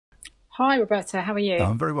Hi, Roberto. How are you?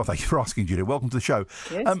 I'm very well, thank you for asking, Julia. Welcome to the show.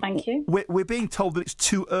 Good, thank you. We're being told that it's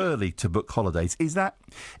too early to book holidays. Is that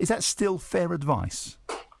still fair advice?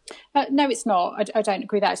 No, it's not. I don't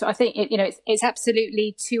agree with that. So I think it's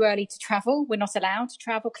absolutely too early to travel. We're not allowed to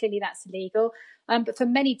travel. Clearly, that's illegal. But for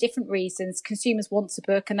many different reasons, consumers want to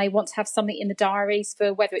book and they want to have something in the diaries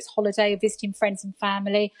for whether it's holiday or visiting friends and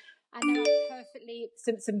family. And there are perfectly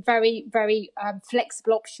some very, very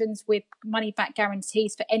flexible options with money back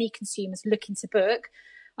guarantees for any consumers looking to book.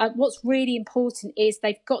 What's really important is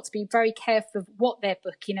they've got to be very careful of what they're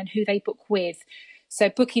booking and who they book with. So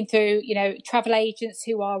booking through, travel agents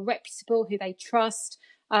who are reputable, who they trust,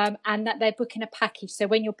 and that they're booking a package. So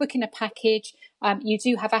when you're booking a package, you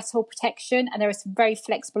do have atoll protection, and there are some very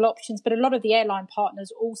flexible options. But a lot of the airline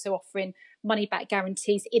partners also offering money back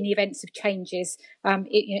guarantees in the events of changes,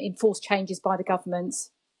 enforced changes by the government.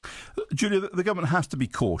 Julia, the government has to be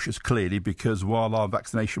cautious, clearly, because while our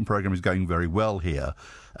vaccination programme is going very well here,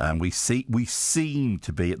 and we seem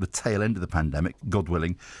to be at the tail end of the pandemic, God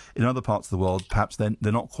willing. In other parts of the world, perhaps they're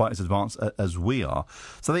not quite as advanced as we are.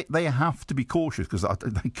 So they have to be cautious because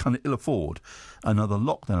they can't ill afford another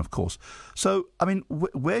lockdown, of course. So, I mean,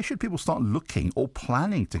 where should people start looking or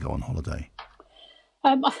planning to go on holiday?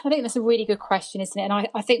 I think that's a really good question, isn't it? And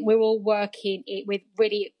I think we're all working it with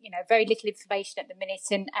really, very little information at the minute,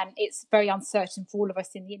 and it's very uncertain for all of us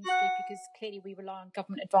in the industry because clearly we rely on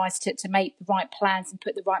government advice to make the right plans and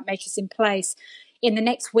put the right measures in place. In the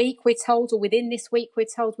next week, we're told, or within this week, we're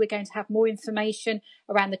told we're going to have more information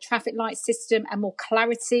around the traffic light system and more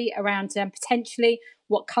clarity around potentially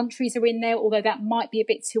what countries are in there, although that might be a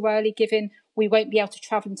bit too early given we won't be able to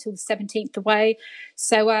travel until the 17th away.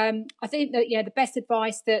 So I think that, the best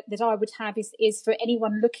advice that I would have is for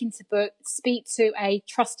anyone looking to book, speak to a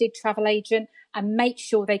trusted travel agent and make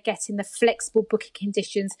sure they're getting the flexible booking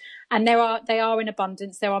conditions. And they are in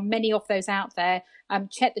abundance. There are many of those out there.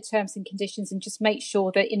 Check the terms and conditions and just make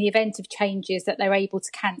sure that in the event of changes that they're able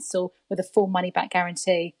to cancel with a full money back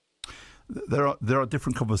guarantee. There are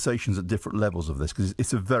different conversations at different levels of this because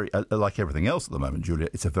it's a very, like everything else at the moment, Julia,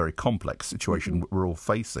 it's a very complex situation we're all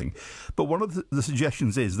facing. But one of the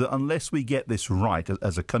suggestions is that unless we get this right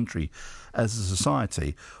as a country, as a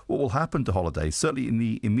society, what will happen to holidays, certainly in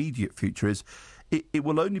the immediate future, is it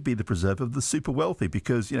will only be the preserve of the super wealthy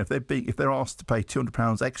because, if they're asked to pay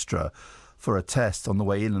 £200 extra for a test on the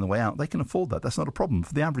way in and the way out, they can afford that. That's not a problem.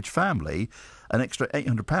 For the average family, an extra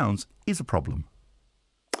 £800 is a problem.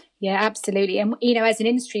 Yeah, absolutely. And, as an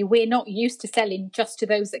industry, we're not used to selling just to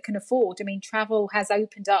those that can afford. I mean, travel has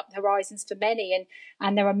opened up horizons for many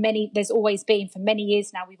and there's always been for many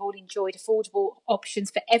years now, we've all enjoyed affordable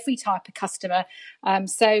options for every type of customer.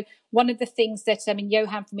 So one of the things that,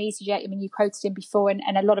 Johan from EasyJet, you quoted him before, and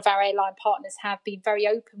a lot of our airline partners have been very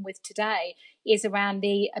open with today, is around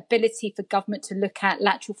the ability for government to look at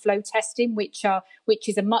lateral flow testing, which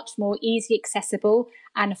is a much more easy, accessible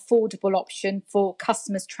and affordable option for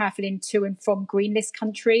customers travelling to and from green list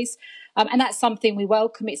countries. And that's something we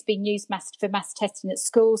welcome. It's being used for mass testing at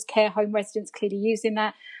schools, care home residents clearly using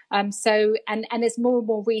that. So there's more and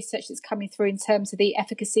more research that's coming through in terms of the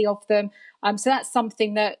efficacy of them. So that's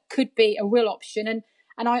something that could be a real option.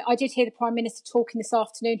 And I did hear the Prime Minister talking this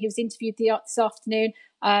afternoon. He was interviewed this afternoon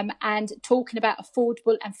and talking about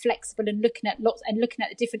affordable and flexible and looking at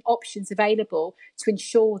the different options available to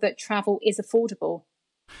ensure that travel is affordable.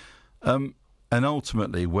 And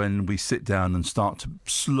ultimately, when we sit down and start to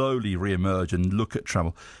slowly re-emerge and look at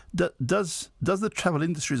travel, does the travel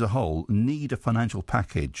industry as a whole need a financial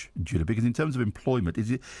package, Julia? Because in terms of employment,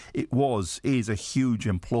 is a huge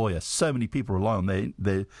employer. So many people rely on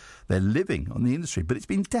their living on the industry, but it's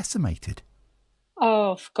been decimated.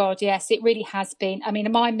 Oh God, yes, it really has been. I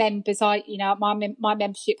mean, my members, my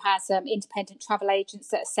membership has independent travel agents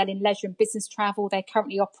that are selling leisure and business travel. They're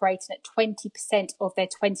currently operating at 20% of their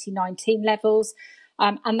 2019 levels,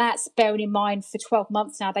 and that's bearing in mind for 12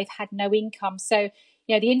 months now they've had no income. So,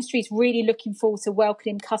 the industry is really looking forward to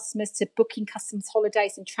welcoming customers, to booking customers'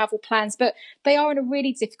 holidays and travel plans, but they are in a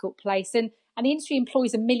really difficult place. And the industry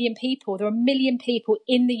employs 1 million people. There are 1 million people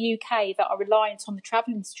in the UK that are reliant on the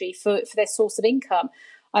travel industry for their source of income.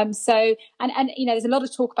 There's a lot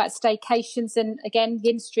of talk about staycations. And again, the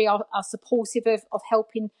industry are supportive of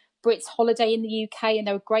helping Brits holiday in the UK, and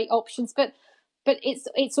there are great options. But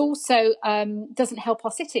it's also doesn't help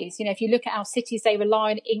our cities. If you look at our cities, they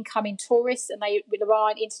rely on incoming tourists and they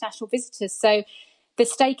rely on international visitors. So The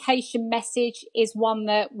staycation message is one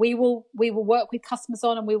that we will work with customers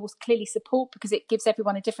on, and we will clearly support, because it gives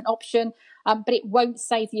everyone a different option. But it won't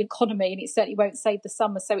save the economy, and it certainly won't save the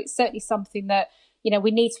summer. So it's certainly something that, we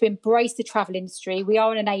need to embrace the travel industry. We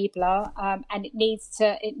are an enabler, and it needs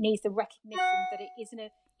the recognition that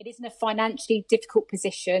it isn't a financially difficult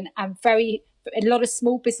position, and a lot of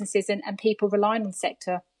small businesses and people rely on the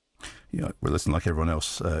sector. Yeah, well, listen, like everyone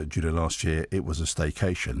else, Julia, last year it was a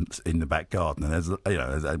staycation in the back garden,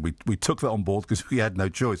 and we took that on board because we had no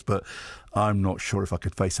choice. But I'm not sure if I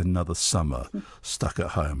could face another summer stuck at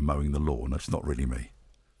home mowing the lawn. That's not really me.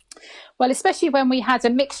 Well, especially when we had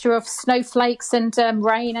a mixture of snowflakes and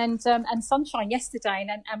rain and sunshine yesterday,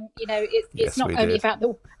 and it's not only about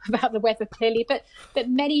the weather clearly, but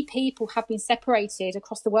many people have been separated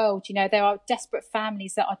across the world. There are desperate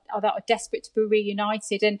families that are desperate to be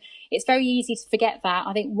reunited, and it's very easy to forget that.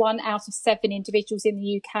 I think 1 out of 7 individuals in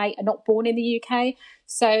the UK are not born in the UK.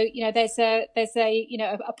 So there's a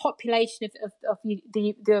population of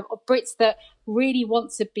Brits that really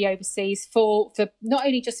want to be overseas for not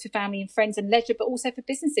only just for family and friends and leisure, but also for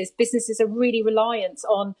businesses. Businesses are really reliant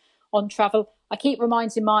on travel. I keep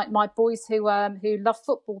reminding my boys who love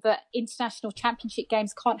football that international championship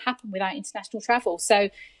games can't happen without international travel. So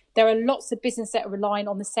there are lots of businesses that are relying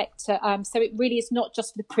on the sector. So it really is not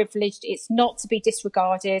just for the privileged. It's not to be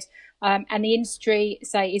disregarded. And the industry,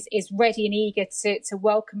 is ready and eager to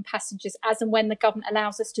welcome passengers as and when the government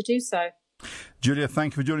allows us to do so. Julia,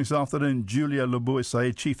 thank you for joining us this afternoon. Julia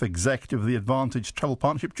Bue-Said, Chief Executive of the Advantage Travel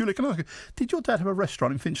Partnership. Julia, can I ask you, did your dad have a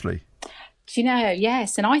restaurant in Finchley? Do you know?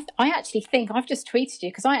 Yes. And I actually think, I've just tweeted you,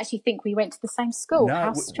 because I actually think we went to the same school.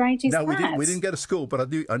 How strange is that? No, we didn't go to school, but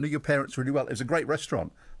I knew your parents really well. It was a great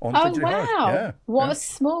restaurant on Finchley High. Yeah. What a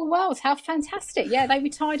small world. How fantastic. Yeah, they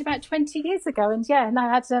retired about 20 years ago, and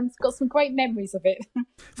I had got some great memories of it.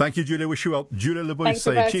 Thank you, Julia. Wish you well. Julia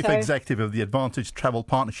Bue-Said, Chief Executive of the Advantage Travel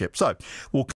Partnership. So we'll